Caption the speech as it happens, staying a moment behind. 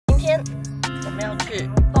天我们要去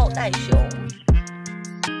抱袋熊。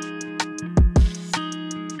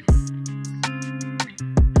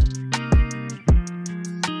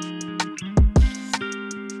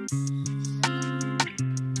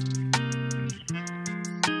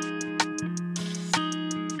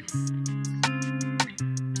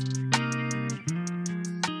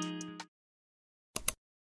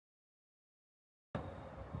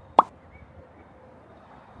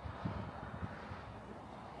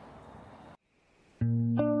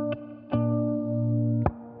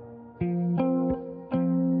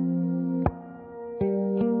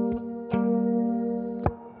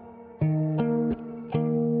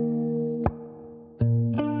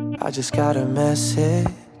I just got a message,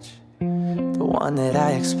 the one that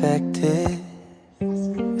I expected.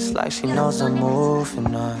 It's like she knows I'm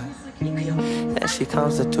moving on, and she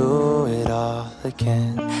comes to do it all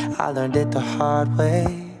again. I learned it the hard way.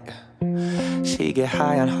 She get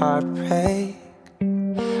high on heartbreak.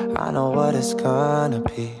 I know what it's gonna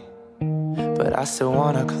be, but I still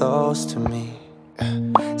want her close to me.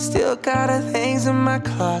 Still got her things in my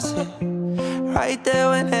closet, right there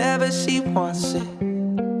whenever she wants it.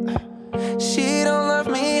 She don't love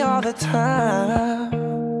me all the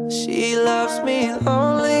time. She loves me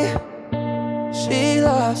lonely. She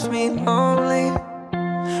loves me lonely.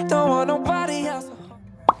 Don't want nobody else.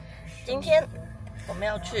 今天我们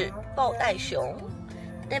要去抱袋熊，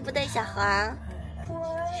对不对，小华？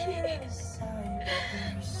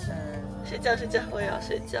睡觉睡觉，我也要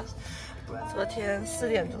睡觉。昨天4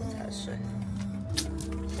点钟才睡，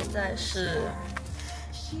现在是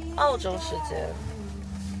澳洲时间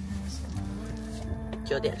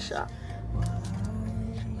9点12。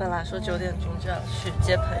本来说9点钟就要去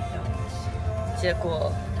接朋友，结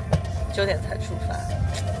果9点才出发。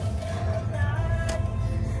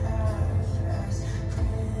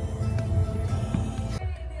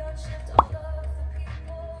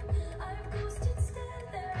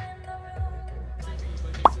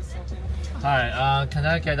Hi, can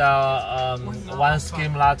I get a one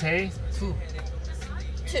skim latte? Two.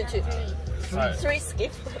 Sorry. 3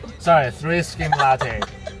 skip. Sorry, 3 skim latte.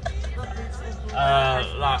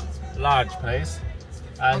 Large, please.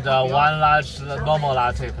 And one large normal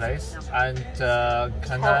latte, please. And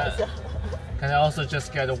can I also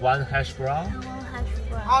just get 1 hash brown?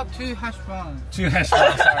 2 hash brown. 2 hash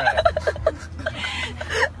brown, sorry.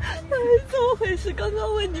 怎么回事？刚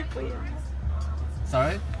刚问你不要。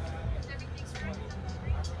Sorry?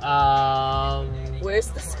 Where's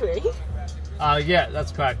the screen? Yeah,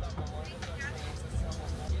 that's correct.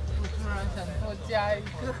 我突然想多加一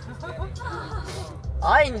个。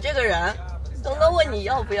哎，你这个人，刚刚问你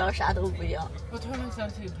要不要，啥都不要。我突然想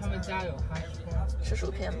起他们家有hash brown。吃薯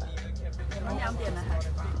片吧。我们2点的hash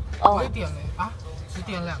brown。我也点了啊，只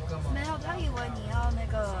点2个吗？没有，他以为你要那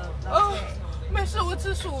个。哦，没事，我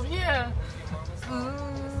吃薯片。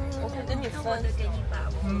我可以跟你分。那我就给你吧。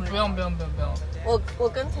不用。我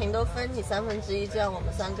跟婷都分你1/3，这样我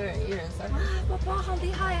们3个人1人3分。宝宝好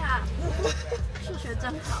厉害呀！数学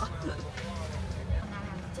真好。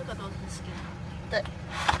这个都是 skin。对，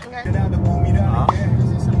应该。啊？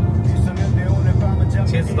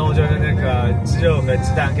亲子冻就是那个鸡肉和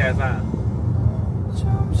鸡蛋盖饭，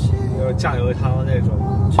有酱油汤那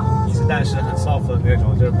种，鸡蛋是很 soft 的那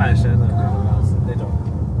种，就是半生的那种样子，那种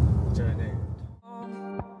就是那个。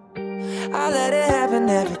I let it happen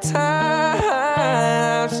every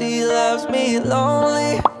time. She loves me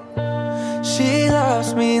lonely. She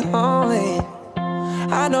loves me lonely.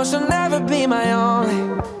 I know she'll never be my only.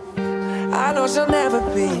 I know she'll never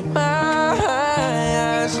be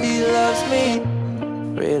mine. She loves me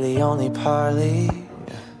really only partly.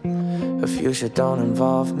 Her future don't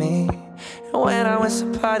involve me. And when I'm with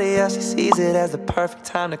somebody else, she sees it as the perfect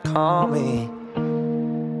time to call me.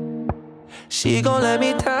 She gon' let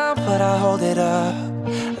me down, but I hold it up.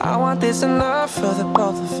 I want this enough for the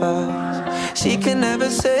both of us. She can never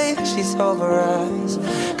say that she's over us,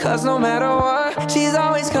 'cause no matter what, she's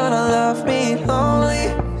always gonna love me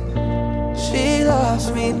lonely. She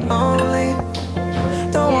loves me lonely.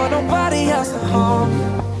 Don't want nobody else at home.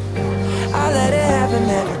 I let it happen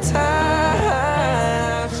every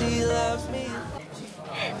time. She loves me.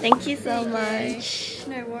 Thank you so much.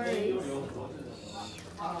 No worries.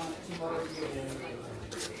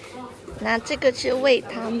 拿这个去喂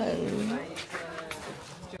它们。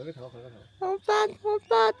回个头。怎么办？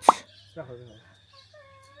再回个头。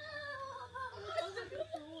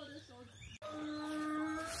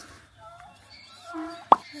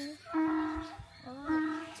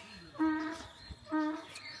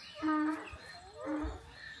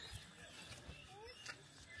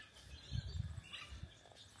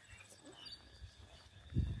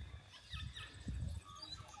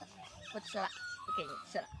不吃了，不给你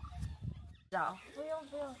吃了。找，不用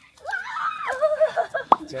不用。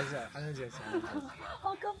捡起来，还能捡起来。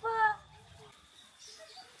好可怕！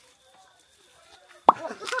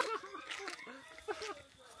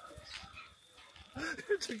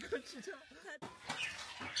整个吃掉。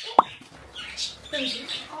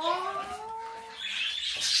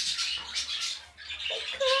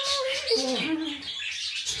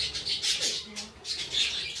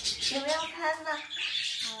有没有拍呢？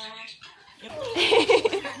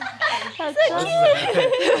好可爱。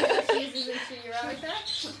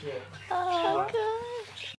好可爱。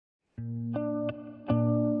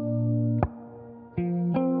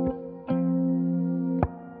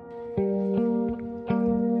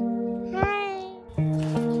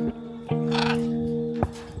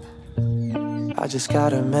I just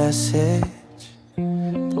got a message,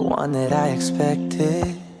 the one that I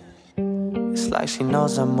expected. It's like she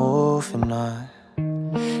knows I'm moving on.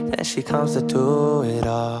 Then she comes to do it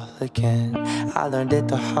all again. I learned it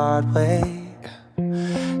the hard way.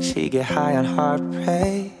 She get high on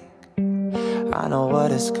heartbreak. I know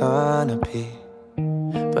what it's gonna be,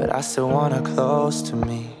 but I still want her close to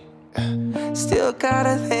me. Still got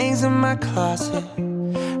her things in my closet,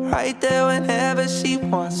 right there whenever she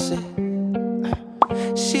wants it.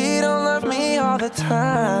 She don't love me all the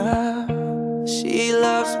time. She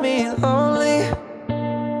loves me lonely.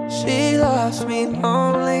 She loves me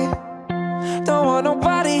lonely. Don't want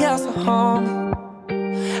nobody else to hold me.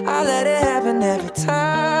 I let it happen every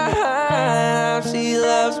time. She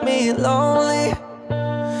loves me lonely.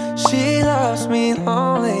 She loves me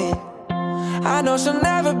lonely. I know she'll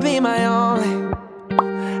never be my only.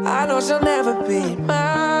 I know she'll never be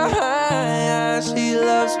mine. She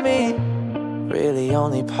loves me really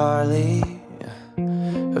only partly.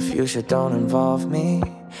 Her future don't involve me.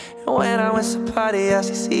 And when I'm with somebody else,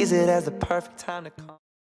 she sees it as the perfect time to call.